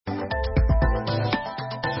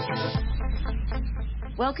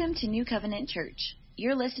Welcome to New Covenant Church.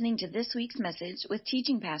 You're listening to this week's message with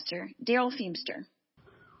teaching pastor Darrell Feemster.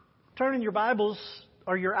 Turn in your Bibles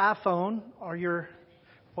or your iPhone or your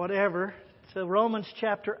whatever to Romans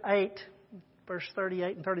chapter 8, verse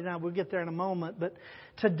 38 and 39. We'll get there in a moment. But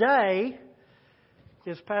today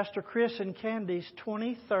is Pastor Chris and Candy's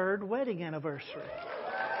 23rd wedding anniversary.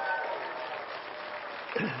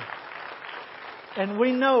 And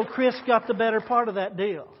we know Chris got the better part of that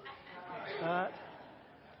deal.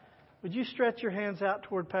 Would you stretch your hands out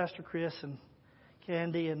toward Pastor Chris and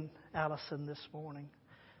Candy and Allison this morning?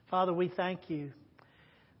 Father, we thank you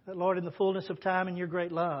that, Lord, in the fullness of time and your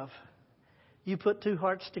great love, you put two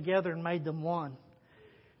hearts together and made them one.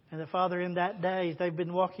 And that, Father, in that day, they've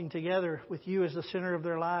been walking together with you as the center of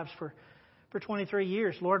their lives for 23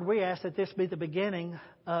 years. Lord, we ask that this be the beginning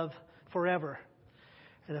of forever.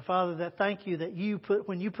 And that, Father, that thank you that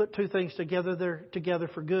when you put two things together, they're together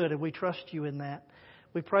for good, and we trust you in that.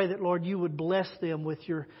 We pray that, Lord, you would bless them with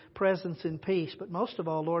your presence and peace. But most of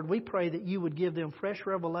all, Lord, we pray that you would give them fresh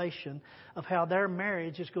revelation of how their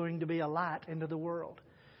marriage is going to be a light into the world.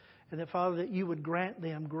 And that, Father, that you would grant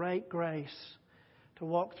them great grace to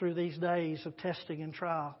walk through these days of testing and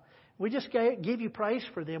trial. We just give you praise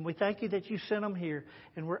for them. We thank you that you sent them here.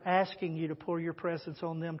 And we're asking you to pour your presence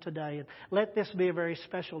on them today. And let this be a very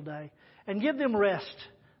special day. And give them rest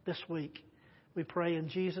this week. We pray in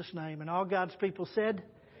Jesus' name. And all God's people said,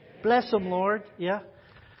 amen. Bless them, Lord. Yeah.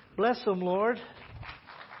 Bless them, Lord.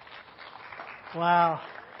 Wow.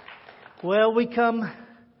 Well, we come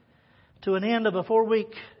to an end of a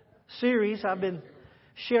 4-week series I've been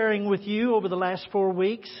sharing with you over the last 4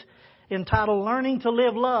 weeks entitled Learning to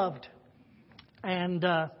Live Loved. And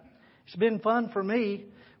it's been fun for me.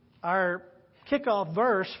 Our kickoff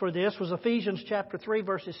verse for this was Ephesians chapter 3,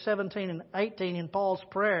 verses 17 and 18 in Paul's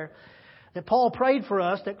prayer. That Paul prayed for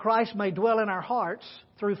us that Christ may dwell in our hearts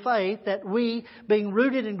through faith, that we, being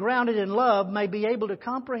rooted and grounded in love, may be able to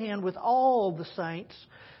comprehend with all the saints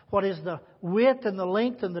what is the width and the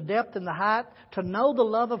length and the depth and the height, to know the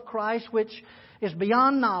love of Christ which is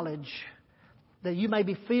beyond knowledge, that you may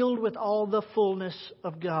be filled with all the fullness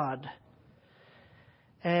of God.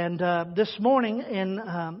 And this morning,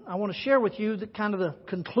 I want to share with you the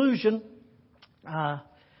conclusion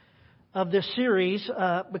of this series,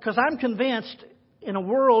 because I'm convinced in a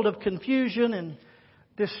world of confusion and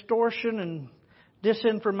distortion and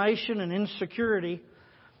disinformation and insecurity,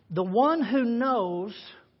 the one who knows,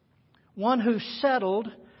 one who's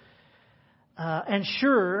settled and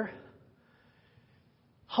sure,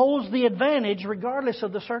 holds the advantage regardless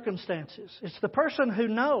of the circumstances. It's the person who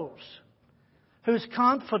knows, who's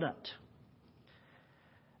confident.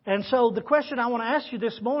 And so the question I want to ask you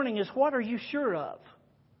this morning is, what are you sure of?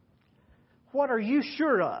 What are you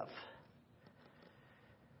sure of?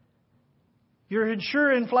 You're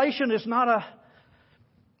sure inflation is not a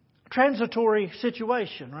transitory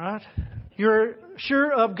situation, right? You're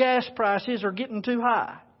sure of gas prices are getting too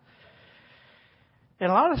high.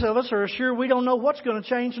 And a lot of us are sure we don't know what's going to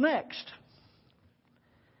change next.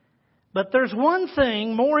 But there's one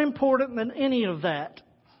thing more important than any of that.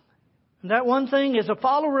 And that one thing is, a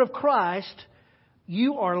follower of Christ,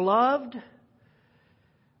 you are loved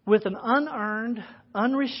with an unearned,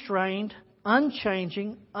 unrestrained,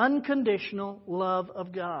 unchanging, unconditional love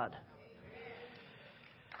of God.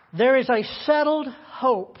 There is a settled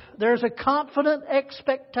hope. There is a confident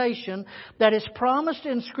expectation that is promised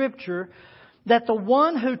in Scripture that the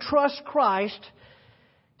one who trusts Christ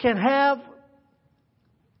can have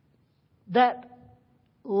that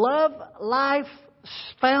love life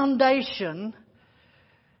foundation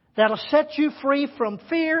that'll set you free from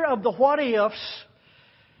fear of the what ifs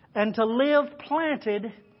and to live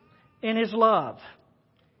planted in His love.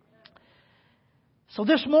 So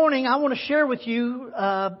this morning I want to share with you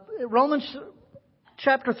Romans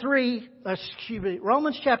chapter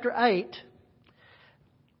 8,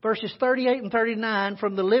 verses 38 and 39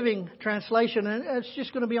 from the Living Translation. And it's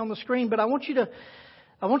just going to be on the screen, but I want you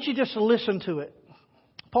just to listen to it.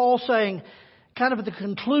 Paul saying, kind of at the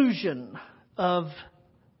conclusion of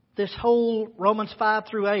this whole Romans 5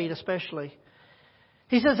 through 8 especially.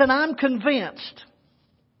 He says, and I'm convinced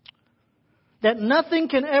that nothing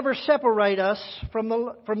can ever separate us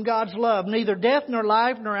from God's love. Neither death, nor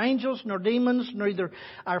life, nor angels, nor demons, neither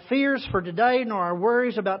our fears for today, nor our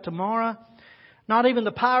worries about tomorrow. Not even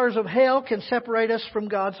the powers of hell can separate us from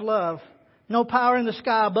God's love. No power in the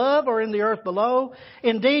sky above or in the earth below.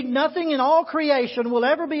 Indeed, nothing in all creation will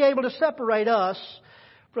ever be able to separate us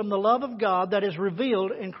from the love of God that is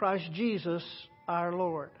revealed in Christ Jesus our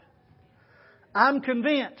Lord. I'm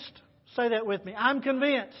convinced. Say that with me. I'm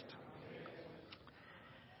convinced.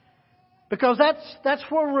 Because that's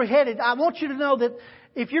where we're headed. I want you to know that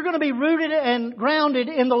if you're going to be rooted and grounded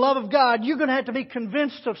in the love of God, you're going to have to be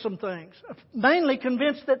convinced of some things. Mainly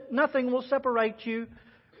convinced that nothing will separate you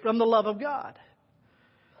from the love of God.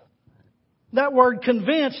 That word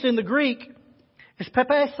convinced in the Greek is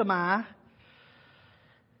pepesomai.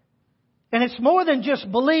 And it's more than just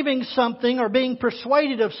believing something or being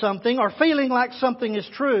persuaded of something or feeling like something is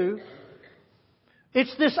true.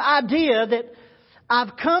 It's this idea that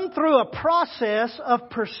I've come through a process of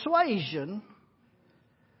persuasion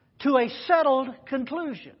to a settled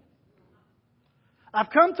conclusion. I've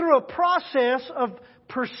come through a process of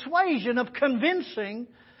persuasion, of convincing,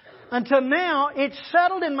 until now it's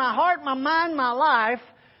settled in my heart, my mind, my life,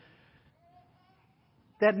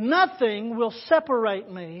 that nothing will separate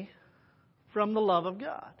me from the love of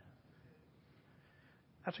God.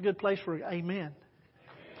 That's a good place for amen.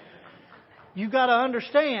 You've got to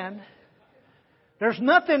understand, there's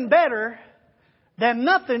nothing better than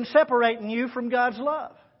nothing separating you from God's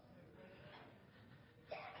love.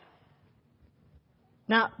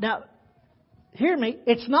 Now, hear me.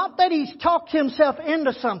 It's not that He's talked Himself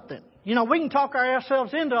into something. You know, we can talk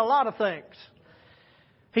ourselves into a lot of things.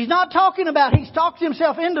 He's not talking about He's talked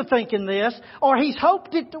Himself into thinking this, or He's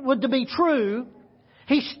hoped it would to be true.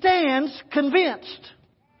 He stands convinced.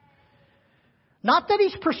 Not that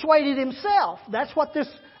He's persuaded Himself. That's what this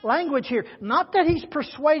language here. Not that He's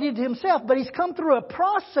persuaded Himself, but He's come through a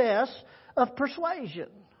process of persuasion.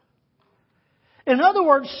 In other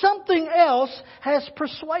words, something else has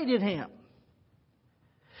persuaded Him.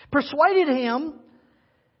 Persuaded Him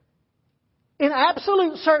in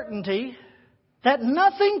absolute certainty that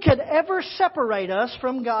nothing could ever separate us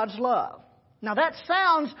from God's love. Now that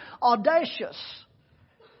sounds audacious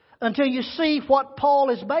until you see what Paul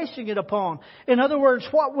is basing it upon. In other words,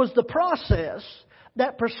 what was the process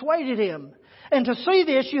that persuaded him? And to see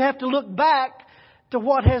this, you have to look back to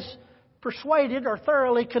what has persuaded or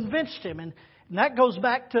thoroughly convinced him. And that goes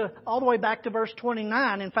back to all the way back to verse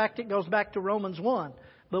 29. In fact, it goes back to Romans 1.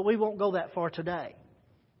 But we won't go that far today.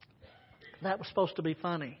 That was supposed to be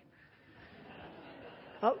funny.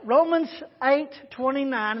 Romans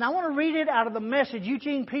 8:29, and I want to read it out of the Message,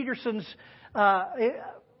 Eugene Peterson's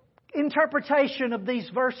interpretation of these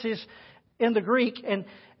verses in the Greek. And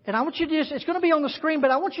I want you to just, it's going to be on the screen,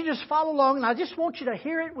 but I want you to just follow along, and I just want you to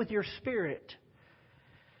hear it with your spirit.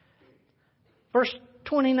 Verse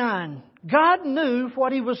 29, God knew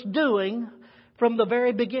what He was doing from the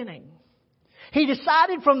very beginning. He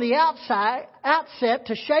decided from the outset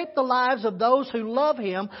to shape the lives of those who love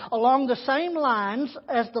Him along the same lines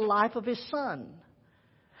as the life of His Son.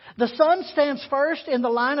 The Son stands first in the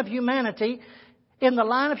line of humanity. In the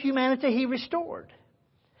line of humanity He restored.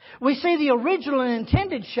 We see the original and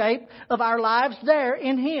intended shape of our lives there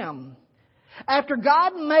in Him. After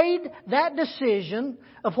God made that decision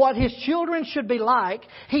of what His children should be like,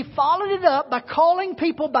 He followed it up by calling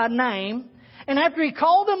people by name. And after He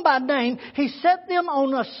called them by name, He set them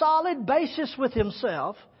on a solid basis with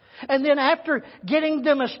Himself. And then after getting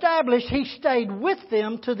them established, He stayed with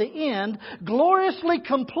them to the end, gloriously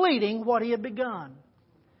completing what He had begun.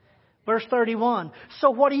 Verse 31.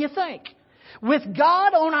 So what do you think? With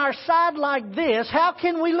God on our side like this, how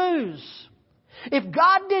can we lose? If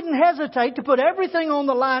God didn't hesitate to put everything on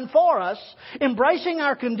the line for us, embracing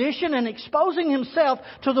our condition and exposing Himself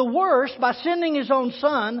to the worst by sending His own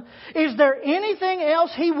Son, is there anything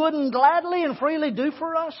else He wouldn't gladly and freely do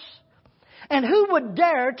for us? And who would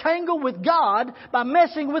dare tangle with God by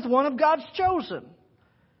messing with one of God's chosen?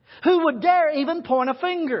 Who would dare even point a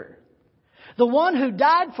finger? The one who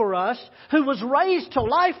died for us, who was raised to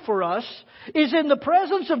life for us, is in the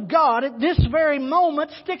presence of God at this very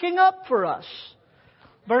moment sticking up for us.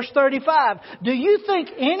 Verse 35. Do you think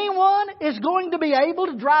anyone is going to be able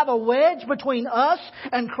to drive a wedge between us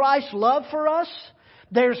and Christ's love for us?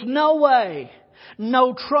 There's no way.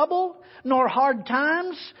 No trouble, nor hard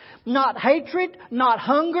times, not hatred, not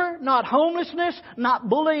hunger, not homelessness, not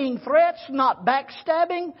bullying threats, not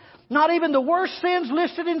backstabbing, not even the worst sins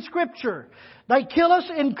listed in Scripture. They kill us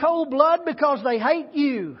in cold blood because they hate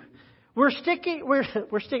you. We're sticky.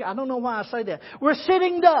 I don't know why I say that. We're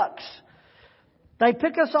sitting ducks. They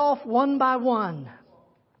pick us off one by one.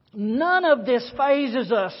 None of this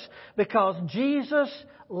phases us because Jesus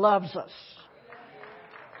loves us.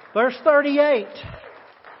 Verse 38.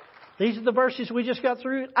 These are the verses we just got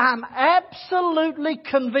through. I'm absolutely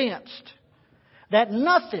convinced that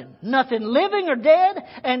nothing living or dead,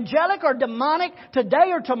 angelic or demonic,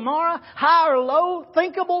 today or tomorrow, high or low,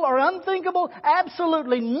 thinkable or unthinkable,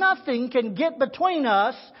 absolutely nothing can get between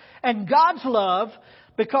us and God's love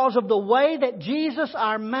because of the way that Jesus,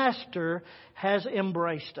 our Master, has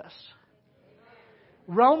embraced us.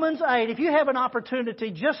 Romans 8, if you have an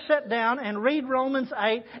opportunity, just sit down and read Romans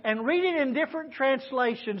 8 and read it in different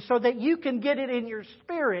translations so that you can get it in your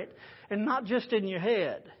spirit and not just in your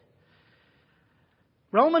head.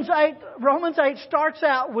 Romans 8 starts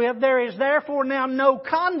out with, there is therefore now no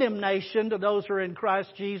condemnation to those who are in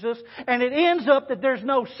Christ Jesus. And it ends up that there's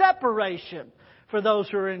no separation for those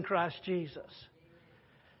who are in Christ Jesus.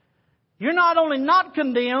 You're not only not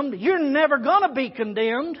condemned, you're never going to be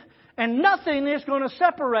condemned. And nothing is going to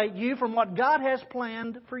separate you from what God has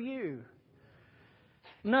planned for you.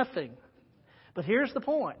 Nothing. But here's the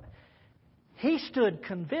point. He stood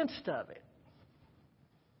convinced of it.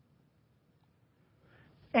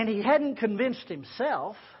 And he hadn't convinced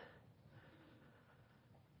himself.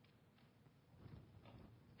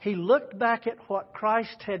 He looked back at what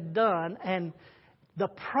Christ had done, and the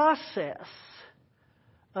process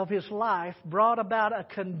of his life brought about a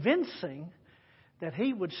convincing that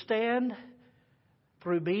he would stand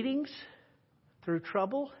through beatings, through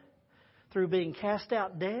trouble, through being cast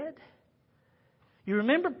out dead. You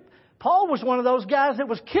remember, Paul was one of those guys that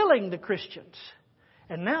was killing the Christians.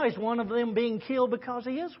 And now he's one of them being killed because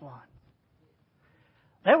he is one.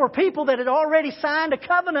 There were people that had already signed a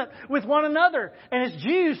covenant with one another. And as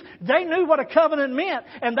Jews, they knew what a covenant meant.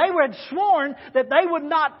 And they had sworn that they would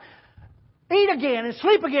not eat again and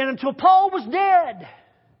sleep again until Paul was dead.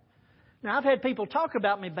 Now, I've had people talk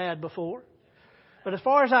about me bad before. But as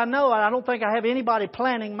far as I know, I don't think I have anybody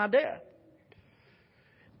planning my death.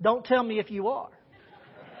 Don't tell me if you are.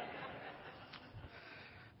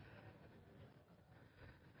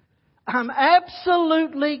 I'm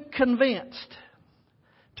absolutely convinced.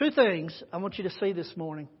 Two things I want you to see this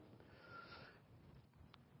morning.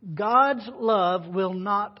 God's love will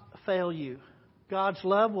not fail you. God's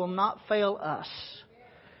love will not fail us.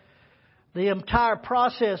 The entire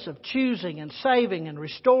process of choosing and saving and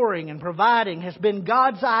restoring and providing has been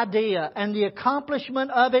God's idea, and the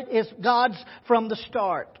accomplishment of it is God's from the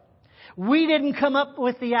start. We didn't come up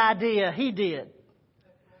with the idea. He did.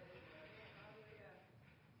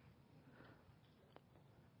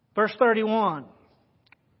 Verse 31.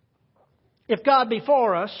 If God be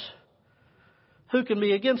for us, who can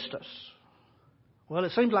be against us? Well,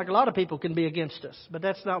 it seems like a lot of people can be against us, but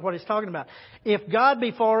that's not what he's talking about. If God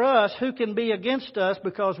be for us, who can be against us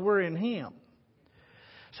because we're in Him?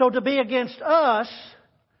 So to be against us,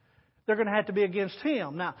 they're going to have to be against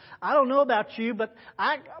Him. Now, I don't know about you, but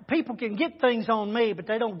people can get things on me, but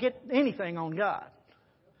they don't get anything on God.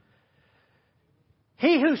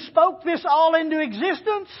 He who spoke this all into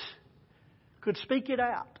existence could speak it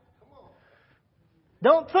out.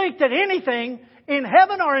 Don't think that anything in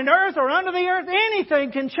heaven or in earth or under the earth,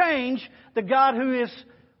 anything can change the God who is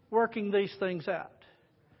working these things out.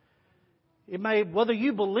 It may, whether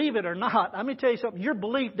you believe it or not, let me tell you something, your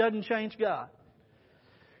belief doesn't change God.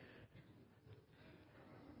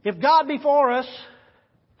 If God be for us,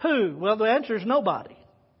 who? Well, the answer is nobody.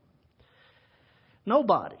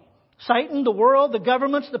 Nobody. Satan, the world, the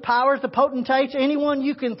governments, the powers, the potentates, anyone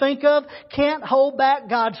you can think of can't hold back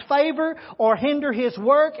God's favor or hinder His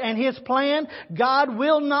work and His plan. God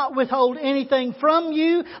will not withhold anything from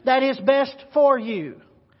you that is best for you.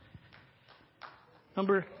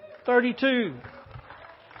 Number 32.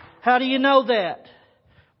 How do you know that?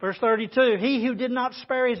 Verse 32. He who did not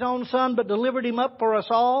spare His own Son but delivered Him up for us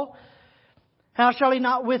all, how shall He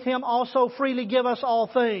not with Him also freely give us all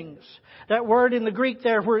things? That word in the Greek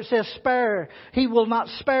there where it says spare, He will not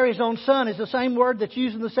spare His own Son, is the same word that's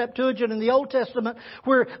used in the Septuagint in the Old Testament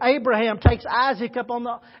where Abraham takes Isaac up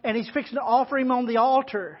and he's fixing to offer him on the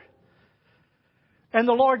altar. And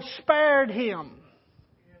the Lord spared him.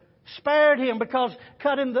 Spared him because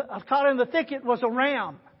caught in the thicket was a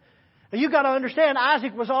ram. You got to understand,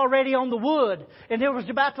 Isaac was already on the wood and it was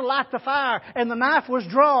about to light the fire and the knife was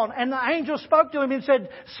drawn and the angel spoke to him and said,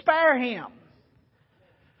 spare him.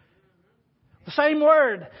 The same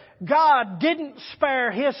word. God didn't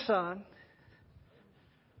spare His Son.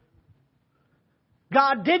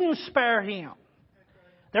 God didn't spare Him.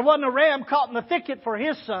 There wasn't a ram caught in the thicket for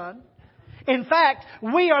His Son. In fact,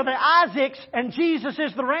 we are the Isaacs and Jesus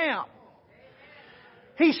is the ram.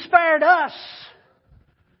 He spared us.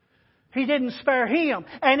 He didn't spare Him.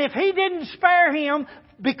 And if He didn't spare Him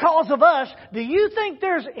because of us, do you think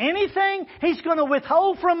there's anything He's going to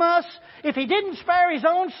withhold from us? If He didn't spare His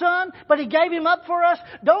own Son, but He gave Him up for us,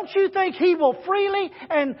 don't you think He will freely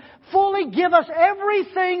and fully give us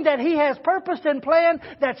everything that He has purposed and planned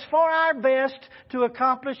that's for our best to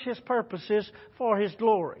accomplish His purposes for His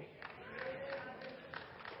glory?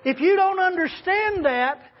 If you don't understand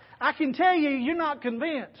that, I can tell you, you're not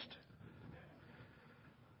convinced.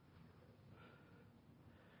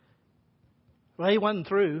 Well, he wasn't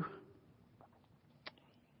through.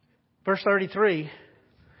 Verse 33,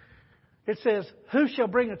 it says, who shall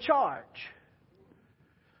bring a charge?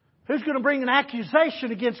 Who's going to bring an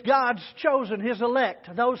accusation against God's chosen, His elect,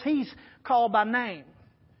 those He's called by name?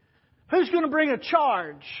 Who's going to bring a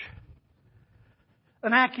charge?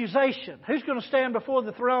 An accusation? Who's going to stand before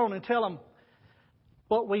the throne and tell them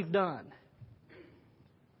what we've done?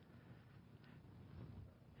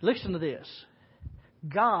 Listen to this.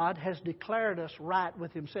 God has declared us right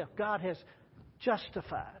with Himself. God has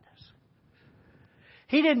justified us.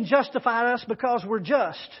 He didn't justify us because we're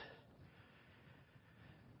just.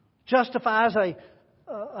 Justify is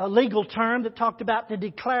a legal term that talked about to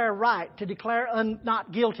declare right, to declare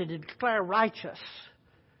not guilty, to declare righteous.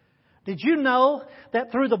 Did you know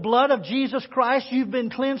that through the blood of Jesus Christ you've been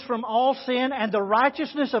cleansed from all sin, and the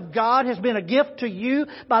righteousness of God has been a gift to you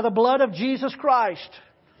by the blood of Jesus Christ?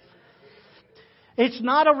 It's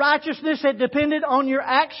not a righteousness that depended on your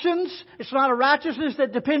actions. It's not a righteousness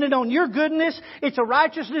that depended on your goodness. It's a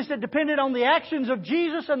righteousness that depended on the actions of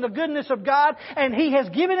Jesus and the goodness of God, and He has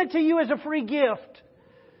given it to you as a free gift.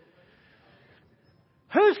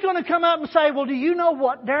 Who's going to come up and say, well, do you know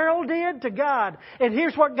what Darrell did to God? And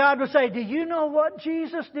here's what God would say, do you know what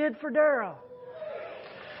Jesus did for Darrell?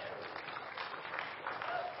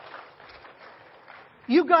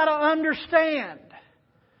 You've got to understand.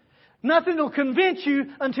 Nothing will convince you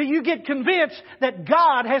until you get convinced that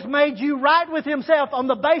God has made you right with Himself on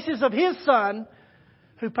the basis of His Son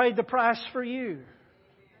who paid the price for you.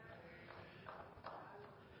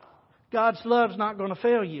 God's love's not going to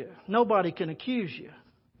fail you. Nobody can accuse you.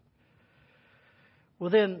 Well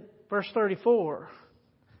then, verse 34,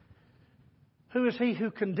 who is He who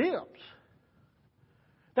condemns?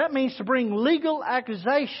 That means to bring legal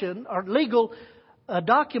accusation or legal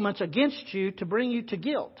documents against you to bring you to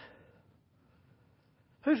guilt.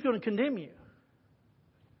 Who's going to condemn you?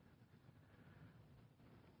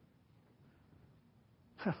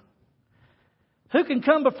 Who can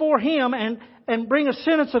come before Him and bring a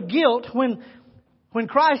sentence of guilt when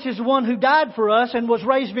Christ is the one who died for us and was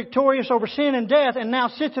raised victorious over sin and death and now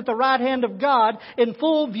sits at the right hand of God in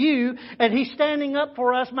full view, and He's standing up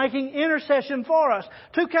for us, making intercession for us.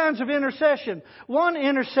 Two kinds of intercession. One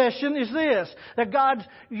intercession is this, that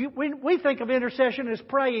we think of intercession as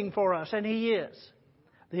praying for us, and He is.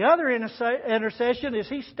 The other intercession is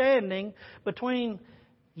He's standing between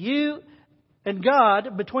you and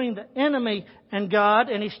God, between the enemy and God,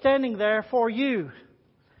 and He's standing there for you.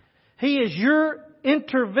 He is your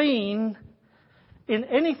intervene in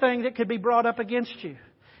anything that could be brought up against you.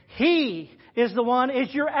 He is the one,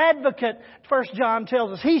 is your advocate, 1 John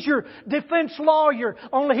tells us. He's your defense lawyer,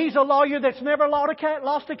 only He's a lawyer that's never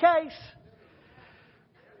lost a case.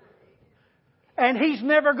 And He's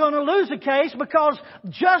never going to lose a case because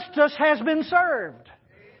justice has been served.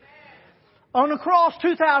 On the cross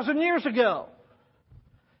 2,000 years ago.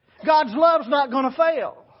 God's love's not going to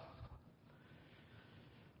fail.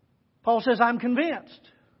 Paul says, I'm convinced.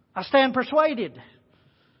 I stand persuaded.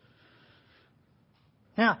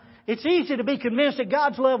 Now, it's easy to be convinced that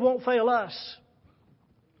God's love won't fail us.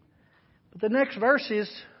 But the next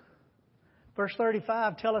verses, verse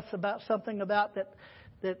 35, tell us about something about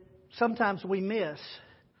that sometimes we miss.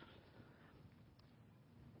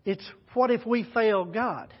 It's what if we fail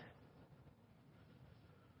God?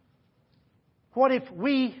 What if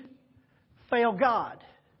we fail God?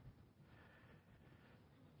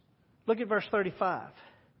 Look at verse 35.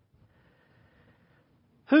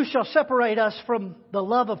 Who shall separate us from the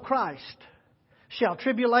love of Christ? Shall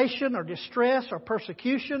tribulation or distress or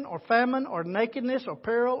persecution or famine or nakedness or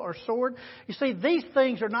peril or sword? You see, these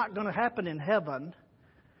things are not going to happen in heaven.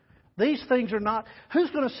 These things are not. Who's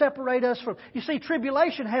going to separate us from? You see,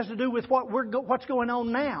 tribulation has to do with what's going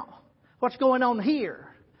on now. What's going on here.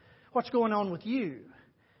 What's going on with you.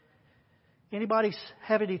 Anybody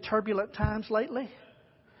have any turbulent times lately?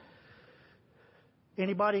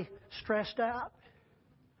 Anybody stressed out?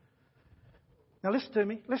 Now listen to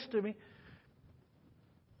me. Listen to me.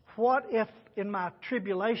 What if in my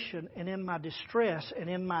tribulation and in my distress and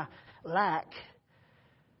in my lack,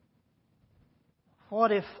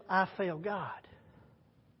 what if I fail God?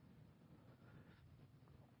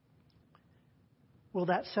 Will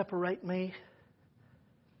that separate me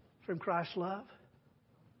from Christ's love?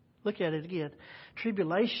 Look at it again.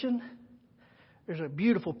 Tribulation. There's a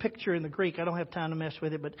beautiful picture in the Greek. I don't have time to mess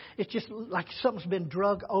with it, but it's just like something's been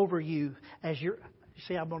drug over you as you're...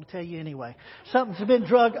 See, I'm going to tell you anyway. Something's been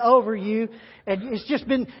drug over you, and it's just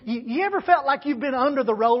been... You ever felt like you've been under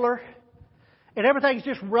the roller, and everything's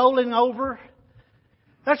just rolling over?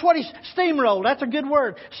 That's what he's... Steamrolled. That's a good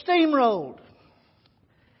word. Steamrolled.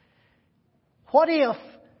 What if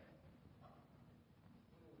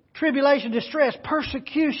tribulation, distress,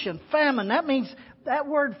 persecution, famine? That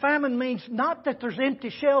word famine means not that there's empty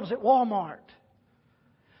shelves at Walmart.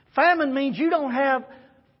 Famine means you don't have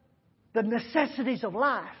the necessities of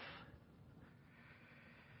life.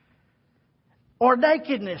 Or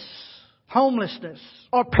nakedness, homelessness,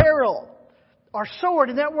 or peril, or sword.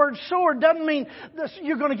 And that word sword doesn't mean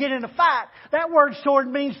you're going to get in a fight. That word sword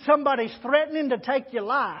means somebody's threatening to take your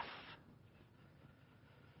life.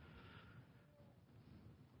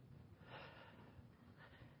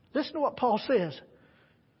 Listen to what Paul says.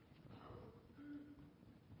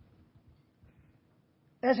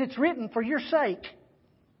 As it's written, for your sake.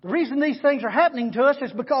 The reason these things are happening to us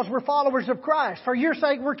is because we're followers of Christ. For your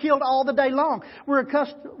sake, we're killed all the day long. We're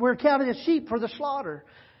counted as sheep for the slaughter.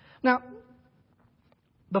 Now,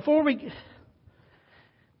 before we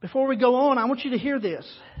go on, I want you to hear this.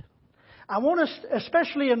 I want us,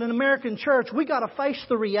 especially in an American church, we got to face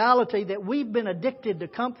the reality that we've been addicted to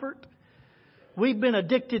comfort. We've been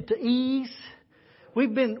addicted to ease.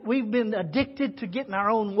 We've been addicted to getting our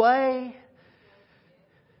own way.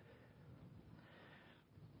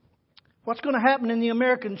 What's going to happen in the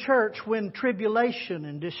American church when tribulation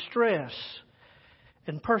and distress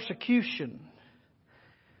and persecution?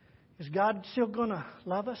 Is God still going to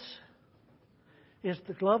love us? Is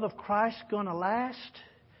the love of Christ going to last?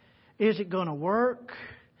 Is it going to work?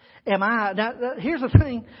 Now, here's the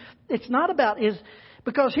thing. It's not about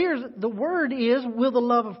because here's the word is, will the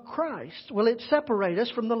love of Christ, will it separate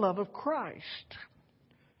us from the love of Christ?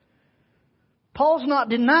 Paul's not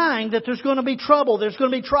denying that there's going to be trouble, there's going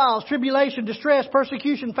to be trials, tribulation, distress,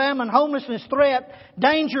 persecution, famine, homelessness, threat,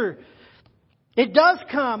 danger. It does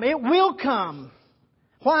come. It will come.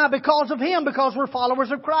 Why? Because of Him, because we're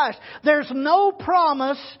followers of Christ. There's no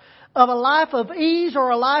promise of a life of ease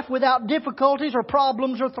or a life without difficulties or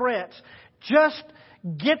problems or threats. Just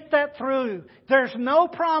get that through. There's no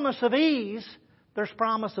promise of ease. There's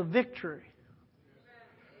promise of victory.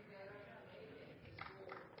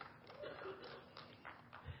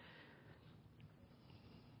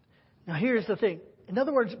 Now here's the thing. In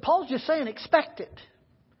other words, Paul's just saying expect it.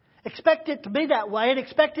 Expect it to be that way and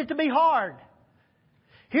expect it to be hard.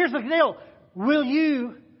 Here's the deal.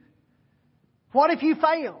 What if you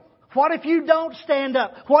fail? What if you don't stand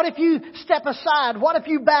up? What if you step aside? What if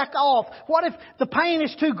you back off? What if the pain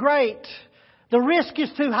is too great? The risk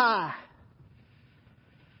is too high?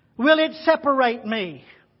 Will it separate me?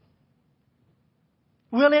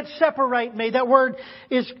 Will it separate me? That word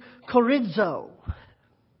is chorizo.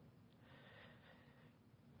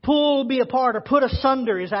 Pull, be apart, or put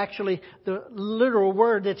asunder is actually the literal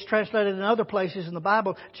word that's translated in other places in the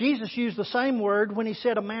Bible. Jesus used the same word when He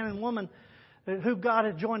said a man and woman who God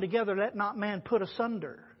had joined together, let not man put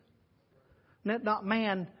asunder. Let not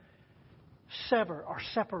man sever or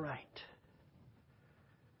separate.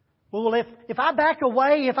 Well, if I back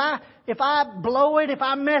away, if I blow it, if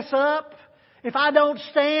I mess up, if I don't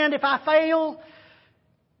stand, if I fail,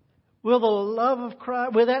 will the love of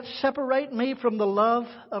Christ, will that separate me from the love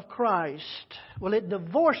of Christ? Will it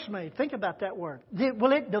divorce me? Think about that word.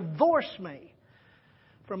 Will it divorce me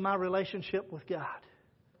from my relationship with God?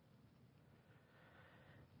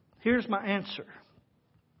 Here's my answer.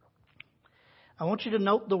 I want you to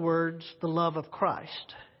note the words, the love of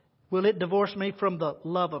Christ. Will it divorce me from the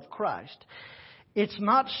love of Christ? It's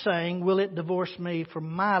not saying, will it divorce me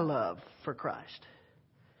from my love for Christ?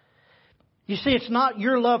 You see, it's not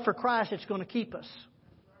your love for Christ that's going to keep us.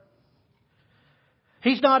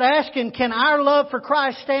 He's not asking, can our love for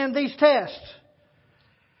Christ stand these tests?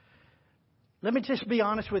 Let me just be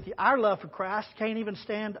honest with you. Our love for Christ can't even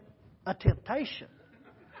stand a temptation.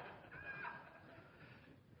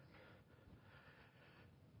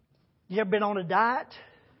 You ever been on a diet?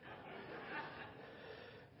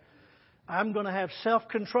 I'm going to have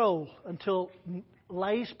self-control until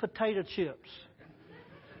Lay's potato chips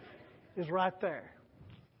is right there.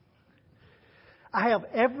 I have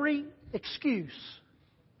every excuse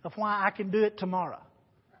of why I can do it tomorrow.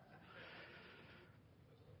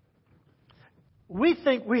 We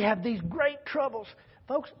think we have these great troubles.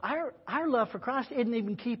 Folks, our love for Christ didn't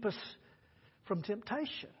even keep us from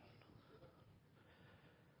temptation.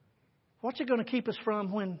 What's it going to keep us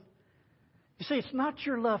from when... You see, it's not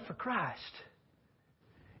your love for Christ.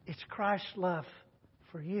 It's Christ's love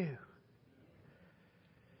for you.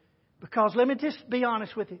 Because let me just be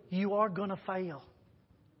honest with you. You are going to fail.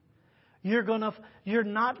 You're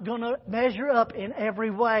not going to measure up in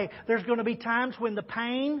every way. There's going to be times when the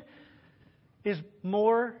pain is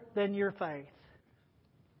more than your faith.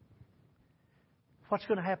 What's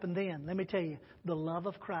going to happen then? Let me tell you. The love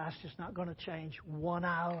of Christ is not going to change one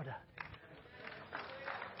iota.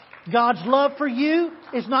 God's love for you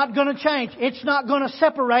is not going to change. It's not going to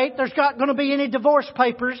separate. There's not going to be any divorce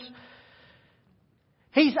papers.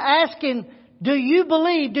 He's asking, do you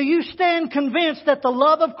believe, do you stand convinced that the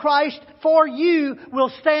love of Christ for you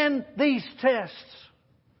will stand these tests?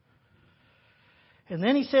 And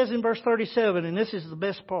then he says in verse 37, and this is the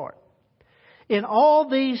best part. In all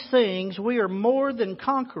these things we are more than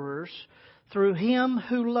conquerors through Him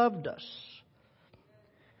who loved us.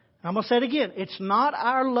 I'm going to say it again. It's not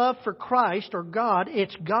our love for Christ or God.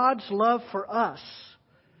 It's God's love for us.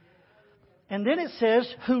 And then it says,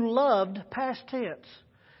 who loved, past tense,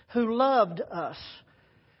 who loved us.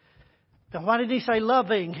 Now, why did he say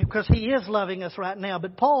loving? Because He is loving us right now.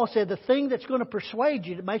 But Paul said the thing that's going to persuade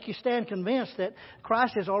you, to make you stand convinced that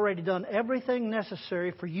Christ has already done everything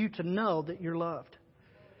necessary for you to know that you're loved.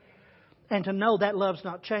 And to know that love's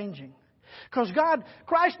not changing. Because God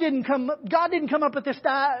didn't come up with this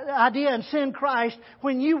idea and send Christ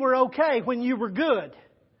when you were okay, when you were good.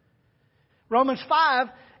 Romans 5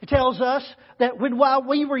 tells us that while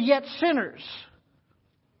we were yet sinners,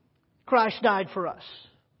 Christ died for us.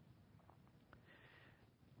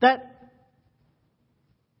 That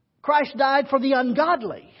Christ died for the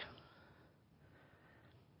ungodly.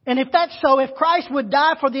 And if that's so, if Christ would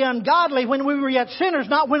die for the ungodly when we were yet sinners,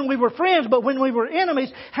 not when we were friends, but when we were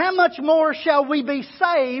enemies, how much more shall we be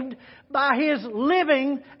saved by His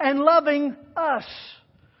living and loving us?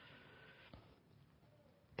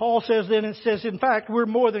 Paul says then, it says, in fact, we're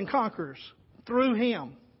more than conquerors through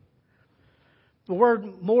Him. The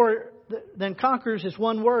word more than conquerors is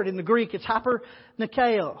one word. In the Greek, it's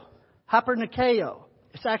hypernikeo. Hypernikeo.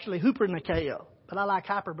 It's actually hupernikeo. But I like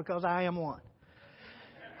hyper because I am one.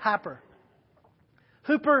 Hyper.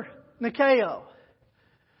 Hooper Nikeo.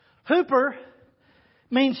 Hooper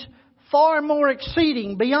means far more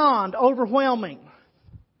exceeding, beyond, overwhelming.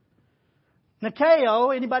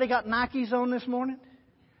 Nikeo, anybody got Nikes on this morning?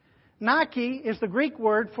 Nike is the Greek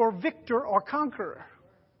word for victor or conqueror.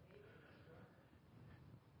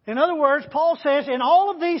 In other words, Paul says, in all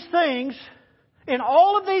of these things,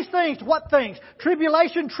 what things?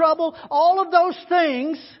 Tribulation, trouble, all of those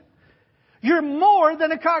things, you're more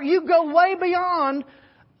than a conqueror. You go way beyond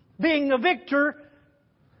being a victor.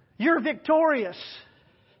 You're victorious.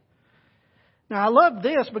 Now, I love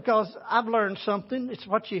this because I've learned something. It's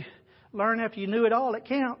what you learn after you knew it all. It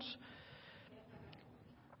counts.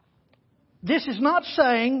 This is not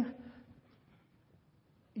saying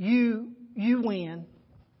you win.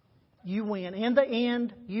 You win. In the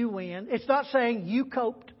end, you win. It's not saying you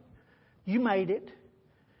coped. You made it.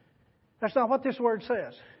 That's not what this word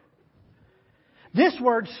says. This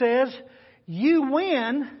word says you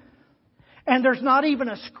win, and there's not even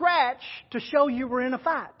a scratch to show you were in a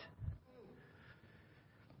fight.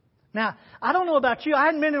 Now, I don't know about you. I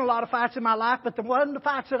hadn't been in a lot of fights in my life, but one of the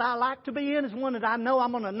fights that I like to be in is one that I know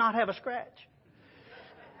I'm going to not have a scratch.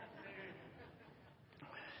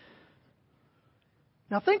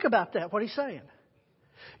 Now, think about that, what he's saying.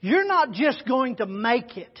 You're not just going to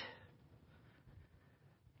make it.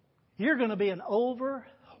 You're going to be an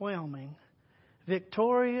overwhelming,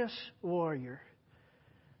 victorious warrior,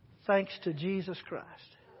 thanks to Jesus Christ.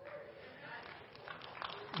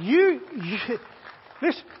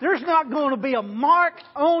 There's not going to be a mark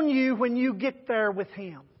on you when you get there with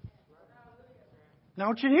Him. Now,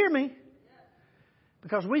 don't you hear me?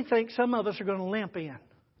 Because we think some of us are going to limp in.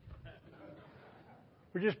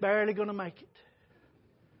 We're just barely going to make it.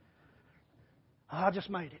 I just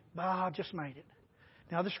made it. I just made it.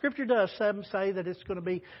 Now, the Scripture does say that it's going to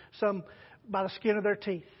be some by the skin of their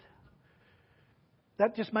teeth.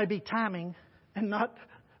 That just may be timing and not...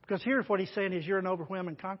 Because here's what he's saying is you're an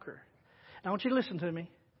overwhelming conqueror. Now, I want you to listen to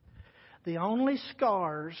me. The only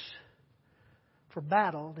scars for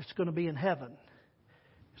battle that's going to be in heaven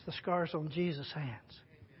is the scars on Jesus' hands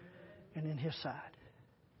and in His side.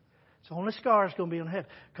 It's the only scars going to be on heaven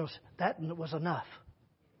because that was enough.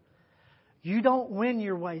 You don't win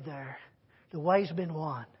your way there. The way's been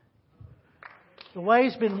won. The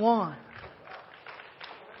way's been won.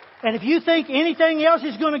 And if you think anything else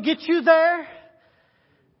is going to get you there,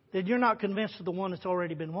 then you're not convinced of the one that's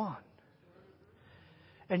already been won.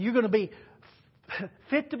 And you're going to be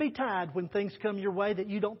fit to be tied when things come your way that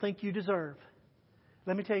you don't think you deserve.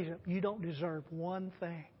 Let me tell you something. You don't deserve one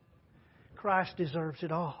thing. Christ deserves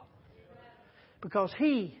it all. Because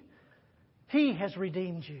He has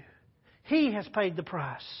redeemed you. He has paid the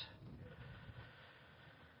price.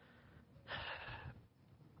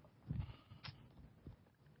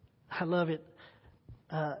 I love it.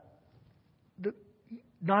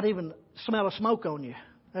 Not even smell of smoke on you.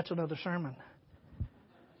 That's another sermon.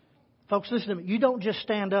 Folks, listen to me. You don't just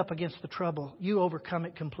stand up against the trouble. You overcome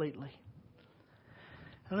it completely.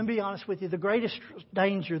 And let me be honest with you. The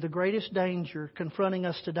greatest danger confronting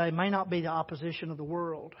us today may not be the opposition of the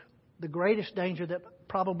world. The greatest danger that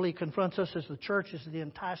probably confronts us as the church is the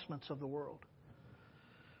enticements of the world.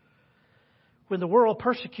 When the world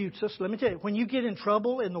persecutes us, let me tell you, when you get in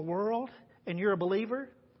trouble in the world and you're a believer,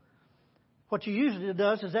 what you usually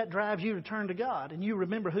does is that drives you to turn to God and you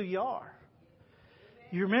remember who you are.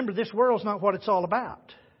 You remember this world's not what it's all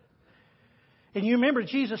about. And you remember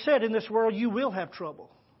Jesus said in this world you will have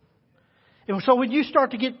trouble. And so when you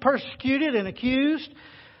start to get persecuted and accused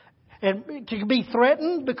and to be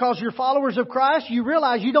threatened because you're followers of Christ, you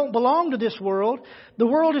realize you don't belong to this world. The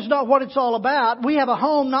world is not what it's all about. We have a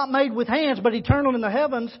home not made with hands but eternal in the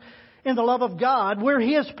heavens in the love of God. We're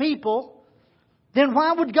His people. Then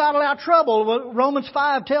why would God allow trouble? Well, Romans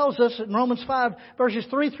 5 tells us, in Romans 5 verses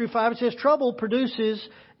 3 through 5, it says trouble produces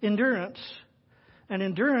endurance. And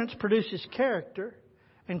endurance produces character.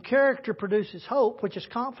 And character produces hope, which is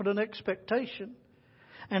confident expectation.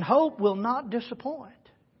 And hope will not disappoint.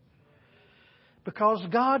 Because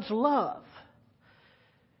God's love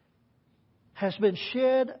has been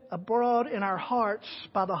shed abroad in our hearts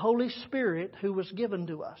by the Holy Spirit who was given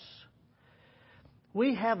to us.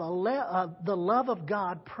 We have the love of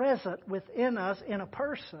God present within us in a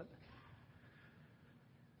person.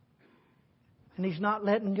 And He's not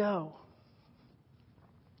letting go.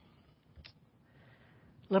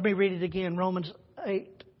 Let me read it again. Romans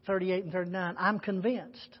 8:38 and 39. I'm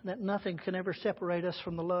convinced that nothing can ever separate us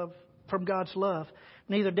from God's love.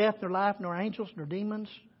 Neither death nor life nor angels nor demons.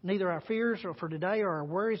 Neither our fears or for today or our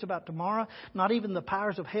worries about tomorrow. Not even the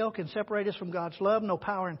powers of hell can separate us from God's love. No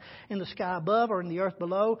power in the sky above or in the earth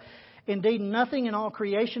below. Indeed, nothing in all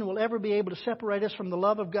creation will ever be able to separate us from the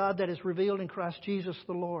love of God that is revealed in Christ Jesus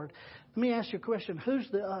the Lord. Let me ask you a question. Who's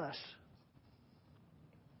the us?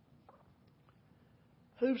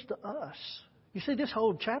 Who's the us? You see, this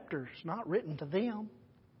whole chapter is not written to them.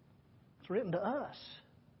 It's written to us.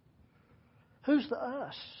 Who's the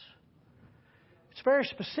us? It's very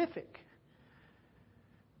specific.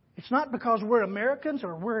 It's not because we're Americans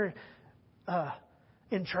or we're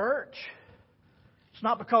in church. It's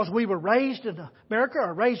not because we were raised in America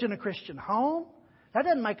or raised in a Christian home. That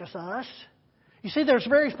doesn't make us us. You see, there's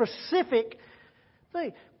very specific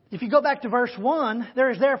thing. If you go back to verse 1,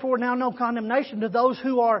 there is therefore now no condemnation to those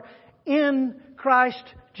who are in Christ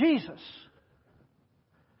Jesus.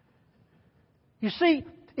 You see,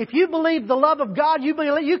 if you believe the love of God, you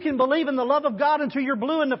can believe in the love of God until you're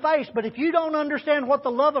blue in the face. But if you don't understand what the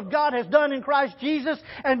love of God has done in Christ Jesus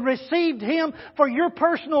and received Him for your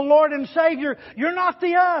personal Lord and Savior, you're not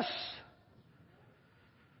the us.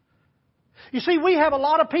 You see, we have a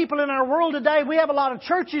lot of people in our world today. We have a lot of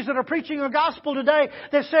churches that are preaching a gospel today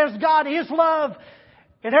that says God is love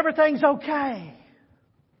and everything's okay.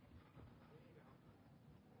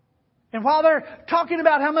 And while they're talking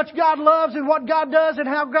about how much God loves and what God does and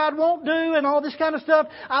how God won't do and all this kind of stuff,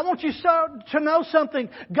 I want you to know something.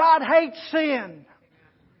 God hates sin.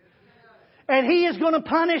 And He is going to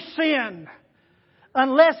punish sin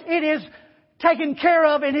unless it is taken care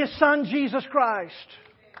of in His Son, Jesus Christ.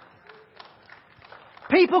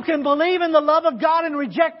 People can believe in the love of God and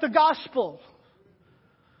reject the gospel.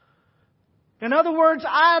 In other words,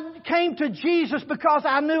 I came to Jesus because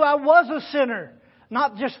I knew I was a sinner.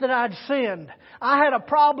 Not just that I'd sinned. I had a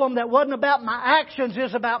problem that wasn't about my actions, it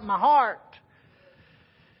was about my heart.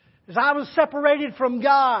 As I was separated from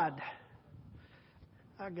God.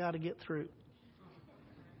 I got to get through.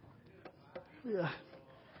 Yeah.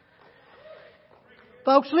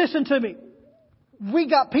 Folks, listen to me. We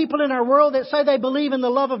got people in our world that say they believe in the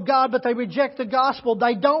love of God, but they reject the gospel.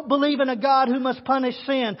 They don't believe in a God who must punish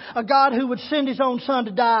sin. A God who would send His own Son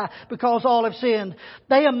to die because all have sinned.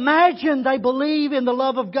 They imagine they believe in the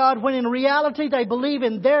love of God when in reality they believe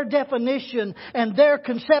in their definition and their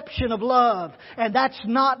conception of love. And that's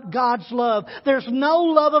not God's love. There's no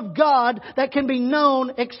love of God that can be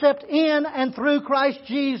known except in and through Christ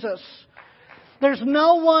Jesus. There's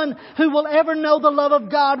no one who will ever know the love of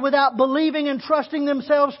God without believing and trusting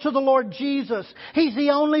themselves to the Lord Jesus. He's the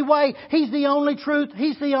only way. He's the only truth.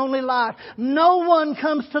 He's the only life. No one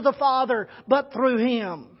comes to the Father but through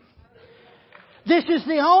Him. This is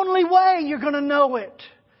the only way you're going to know it.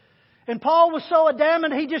 And Paul was so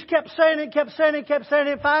adamant, he just kept saying it, kept saying it, kept saying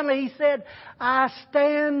it. Finally he said, I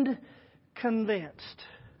stand convinced.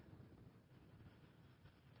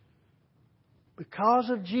 Because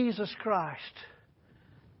of Jesus Christ,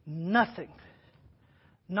 nothing,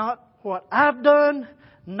 not what I've done,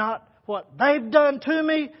 not what they've done to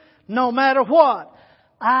me, no matter what,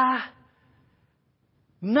 I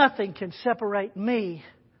Nothing can separate me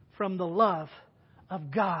from the love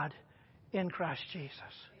of God in Christ Jesus.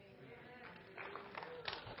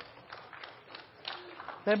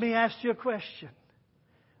 Let me ask you a question.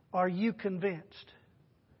 Are you convinced?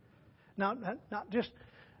 Not just,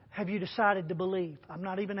 have you decided to believe? I'm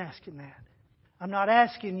not even asking that. I'm not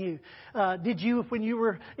asking you. Did you, when you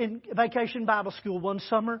were in vacation Bible school one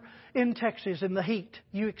summer in Texas in the heat,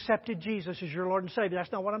 you accepted Jesus as your Lord and Savior?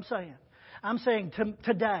 That's not what I'm saying. I'm saying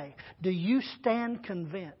today, do you stand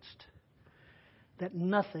convinced that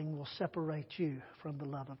nothing will separate you from the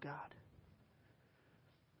love of God?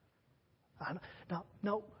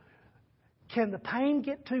 No. Can the pain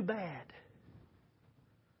get too bad?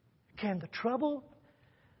 Can the trouble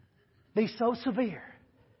be so severe?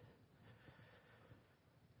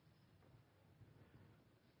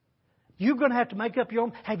 You're going to have to make up your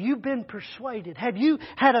own. Have you been persuaded? Have you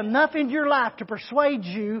had enough in your life to persuade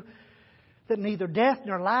you that neither death,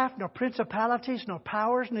 nor life, nor principalities, nor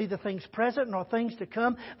powers, neither things present, nor things to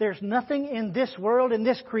come, there's nothing in this world, in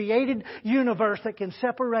this created universe that can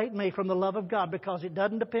separate me from the love of God, because it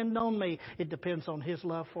doesn't depend on me. It depends on His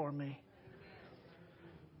love for me.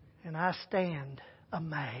 And I stand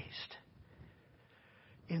amazed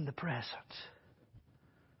in the presence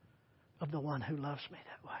of the one who loves me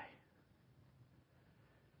that way.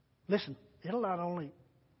 Listen, it'll not only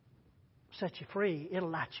set you free, it'll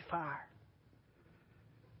light your fire.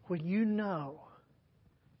 When you know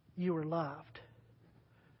you are loved,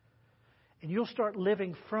 and you'll start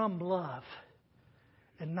living from love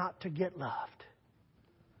and not to get loved.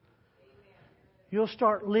 You'll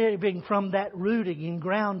start living from that rooting and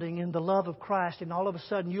grounding in the love of Christ, and all of a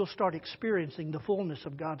sudden you'll start experiencing the fullness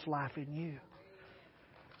of God's life in you.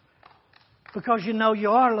 Because you know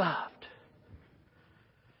you are loved.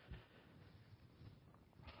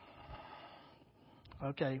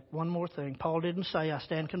 Okay, one more thing. Paul didn't say, I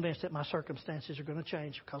stand convinced that my circumstances are going to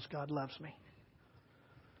change because God loves me.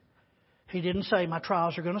 He didn't say my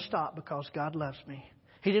trials are going to stop because God loves me.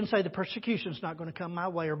 He didn't say the persecution's not going to come my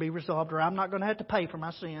way or be resolved, or I'm not going to have to pay for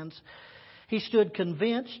my sins. He stood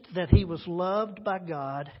convinced that he was loved by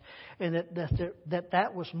God, and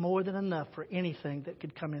that was more than enough for anything that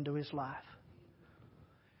could come into his life.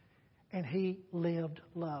 And he lived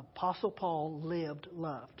love. Apostle Paul lived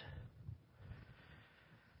loved.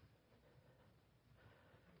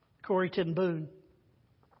 Corrie ten Boom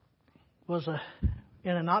was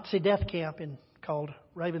in a Nazi death camp called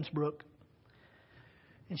Ravensbrück.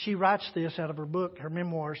 And she writes this out of her book, her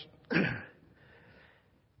memoirs.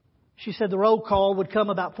 She said the roll call would come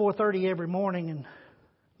about 4:30 every morning, and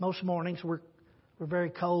most mornings were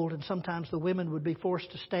very cold, and sometimes the women would be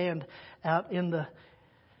forced to stand out in the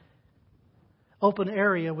open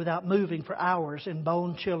area without moving for hours in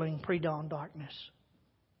bone-chilling pre-dawn darkness.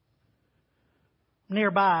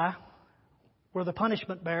 Nearby were the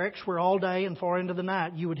punishment barracks, where all day and far into the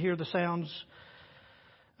night you would hear the sounds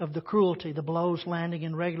of the cruelty, the blows landing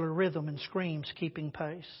in regular rhythm and screams keeping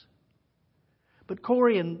pace. But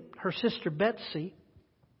Corrie and her sister Betsy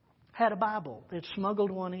had a Bible. They'd smuggled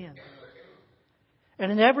one in.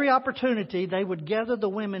 And in every opportunity, they would gather the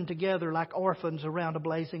women together like orphans around a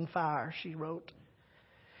blazing fire, she wrote.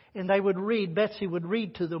 And they would read, Betsy would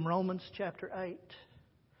read to them Romans chapter 8.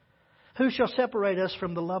 Who shall separate us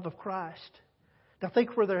from the love of Christ? Now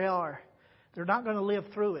think where they are. They're not going to live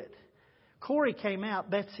through it. Corrie came out,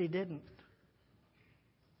 Betsy didn't.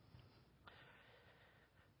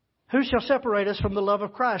 Who shall separate us from the love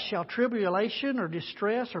of Christ? Shall tribulation or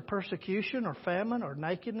distress or persecution or famine or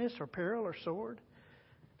nakedness or peril or sword?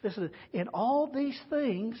 Listen, in all these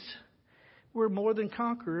things, we're more than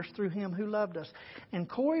conquerors through Him who loved us. And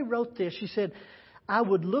Corrie wrote this. She said, I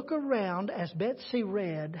would look around as Betsy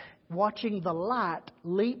read, watching the light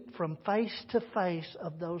leap from face to face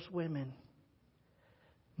of those women.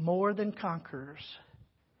 More than conquerors.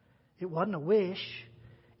 It wasn't a wish.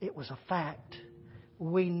 It was a fact.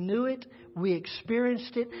 We knew it. We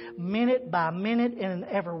experienced it minute by minute in an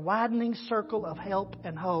ever-widening circle of help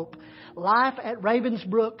and hope. Life at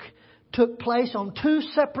Ravensbrück took place on two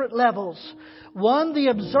separate levels. One, the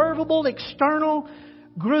observable, external,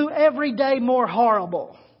 grew every day more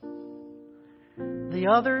horrible. The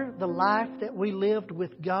other, the life that we lived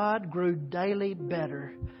with God, grew daily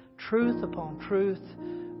better. Truth upon truth,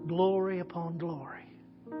 glory upon glory.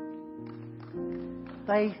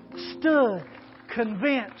 They stood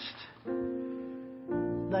convinced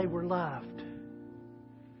they were loved,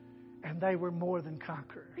 and they were more than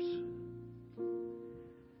conquerors.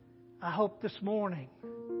 I hope this morning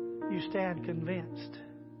you stand convinced.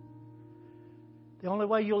 The only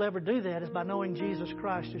way you'll ever do that is by knowing Jesus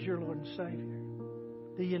Christ as your Lord and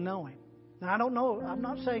Savior. Do you know Him? Now, I don't know. I'm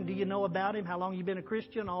not saying, do you know about Him, how long you've been a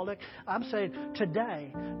Christian, all that. I'm saying,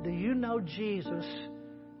 today, do you know Jesus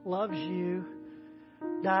loves you,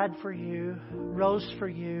 died for you, rose for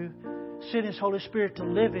you, sent His Holy Spirit to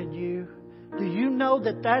live in you? Do you know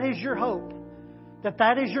that that is your hope? That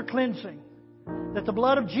that is your cleansing? That the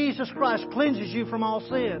blood of Jesus Christ cleanses you from all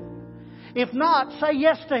sin? If not, say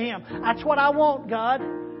yes to Him. That's what I want, God.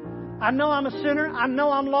 I know I'm a sinner. I know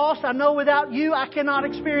I'm lost. I know without You I cannot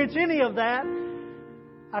experience any of that.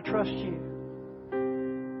 I trust You.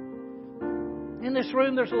 In this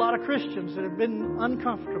room there's a lot of Christians that have been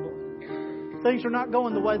uncomfortable. Things are not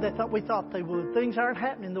going the way we thought they would. Things aren't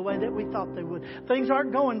happening the way that we thought they would. Things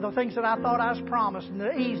aren't going the things that I thought I was promised and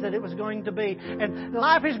the ease that it was going to be. And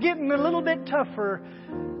life is getting a little bit tougher.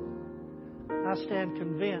 I stand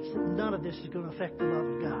convinced that none of this is going to affect the love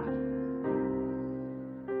of God.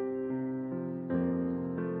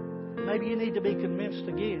 Maybe you need to be convinced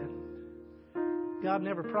again. God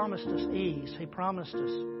never promised us ease. He promised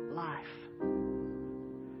us life.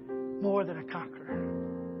 More than a conqueror.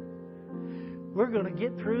 We're going to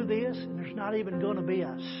get through this, and there's not even going to be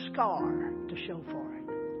a scar to show for it.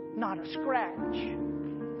 Not a scratch.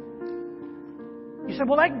 You say,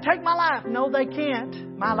 well, they can take my life. No, they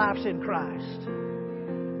can't. My life's in Christ.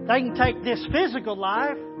 They can take this physical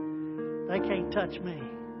life. They can't touch me.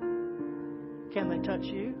 Can they touch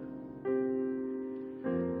you?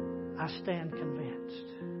 I stand convinced.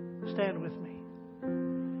 Stand with me.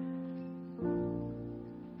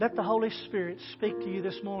 Let the Holy Spirit speak to you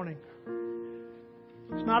this morning.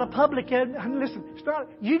 It's not a public listen,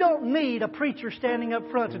 you don't need a preacher standing up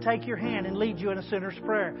front to take your hand and lead you in a sinner's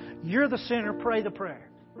prayer. You're the sinner, pray the prayer.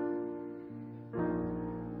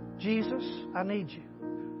 Jesus, I need You.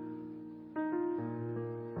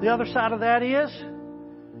 The other side of that is,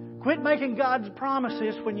 quit making God's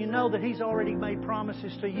promises when you know that He's already made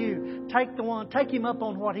promises to you. Take Him up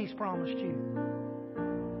on what He's promised you.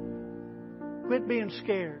 Quit being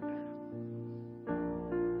scared.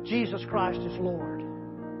 Jesus Christ is Lord.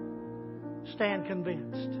 Stand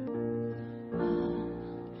convinced.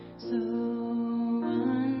 So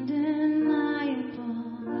undeniable,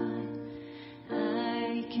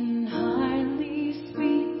 I can hardly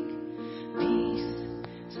speak. Peace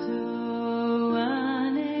so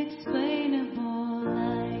unexplainable,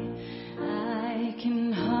 I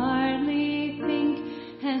can hardly think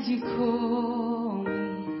as You call me.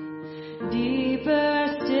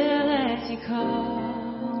 Deeper still as You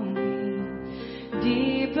call me.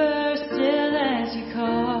 Deeper still as You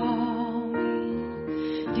call me.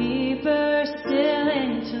 Deeper still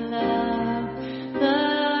into love,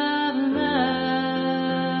 love, love.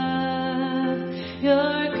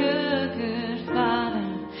 You're a good, good Father.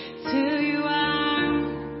 It's who You are.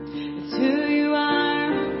 It's who You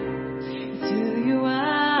are. It's who You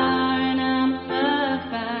are. And I'm loved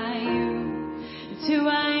by You. It's who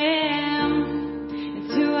I am.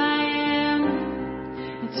 It's who I am.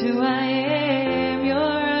 It's who I am. You're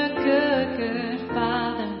a good, good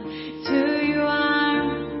Father. It's who You are.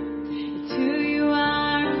 It's who You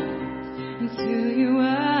are. It's who You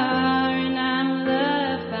are. And I'm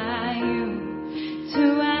loved by You. It's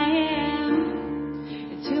who I am.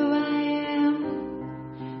 It's who I am.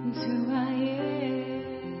 It's who I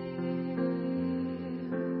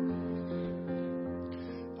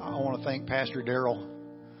am. I want to thank Pastor Darrell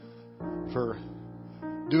for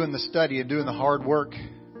doing the study and doing the hard work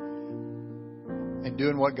and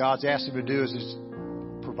doing what God's asked him to do is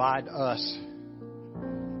provide us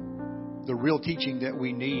the real teaching that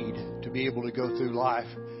we need to be able to go through life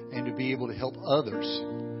and to be able to help others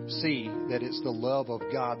see that it's the love of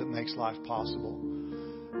God that makes life possible.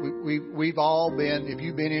 We've all been, if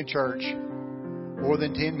you've been in church more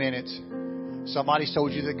than 10 minutes, somebody's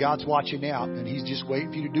told you that God's watching out and He's just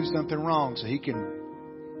waiting for you to do something wrong so He can.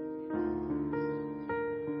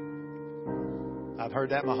 I've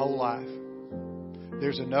heard that my whole life.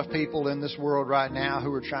 There's enough people in this world right now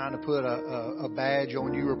who are trying to put a badge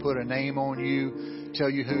on you or put a name on you, tell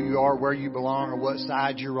you who you are, where you belong, or what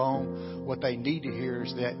side you're on. What they need to hear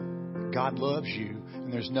is that God loves you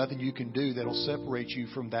and there's nothing you can do that'll separate you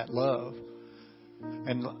from that love.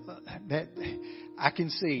 And that I can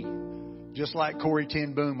see, just like Corrie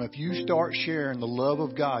ten Boom, if you start sharing the love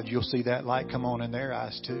of God, you'll see that light come on in their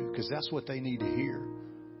eyes too, because that's what they need to hear.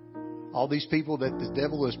 All these people that the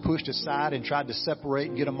devil has pushed aside and tried to separate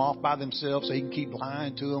and get them off by themselves so he can keep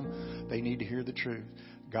lying to them, they need to hear the truth.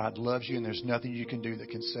 God loves you and there's nothing you can do that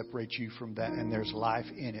can separate you from that, and there's life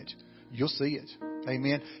in it. You'll see it.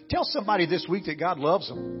 Amen. Tell somebody this week that God loves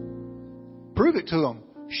them. Prove it to them.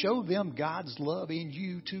 Show them God's love in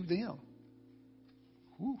you to them.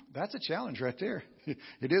 Ooh, that's a challenge right there.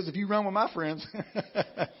 It is if you run with my friends.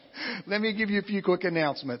 Let me give you a few quick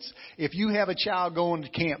announcements. If you have a child going to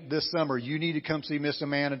camp this summer, you need to come see Miss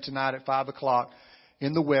Amanda tonight at 5 o'clock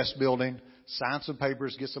in the West Building. Sign some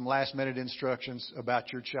papers, get some last-minute instructions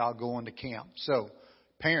about your child going to camp. So,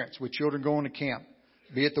 parents with children going to camp,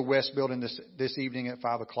 be at the West Building this evening at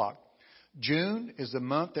 5 o'clock. June is the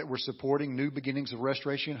month that we're supporting New Beginnings of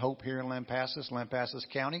Restoration Hope here in Lampasas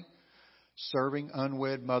County, serving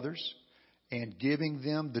unwed mothers and giving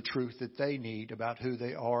them the truth that they need about who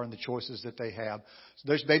they are and the choices that they have. So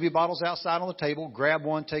there's baby bottles outside on the table. Grab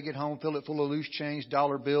one, take it home, fill it full of loose change,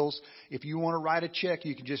 dollar bills. If you want to write a check,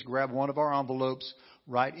 you can just grab one of our envelopes,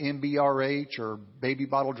 write MBRH or Baby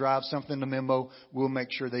Bottle Drive, something in the memo. We'll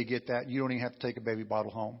make sure they get that. You don't even have to take a baby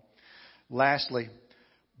bottle home. Lastly,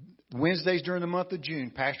 Wednesdays during the month of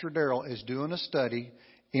June, Pastor Darrell is doing a study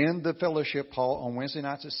in the fellowship hall on Wednesday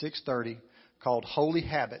nights at 6:30 called Holy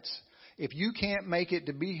Habits. If you can't make it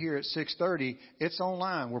to be here at 6:30, it's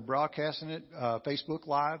online. We're broadcasting it, Facebook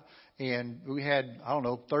Live, and we had,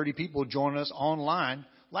 30 people join us online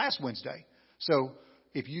last Wednesday. So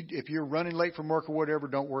if you're running late from work or whatever,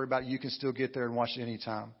 don't worry about it. You can still get there and watch it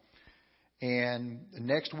anytime. And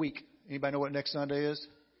next week, anybody know what next Sunday is?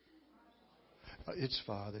 It's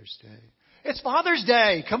Father's Day. It's Father's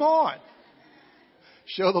Day. Come on.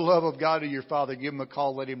 Show the love of God to your father. Give him a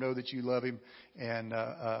call. Let him know that you love him. And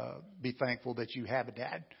be thankful that you have a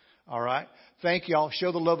dad. All right? Thank y'all.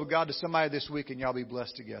 Show the love of God to somebody this week, and y'all be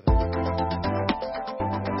blessed together.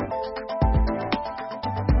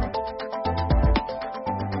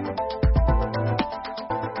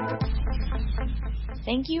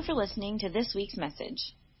 Thank you for listening to this week's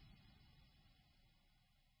message.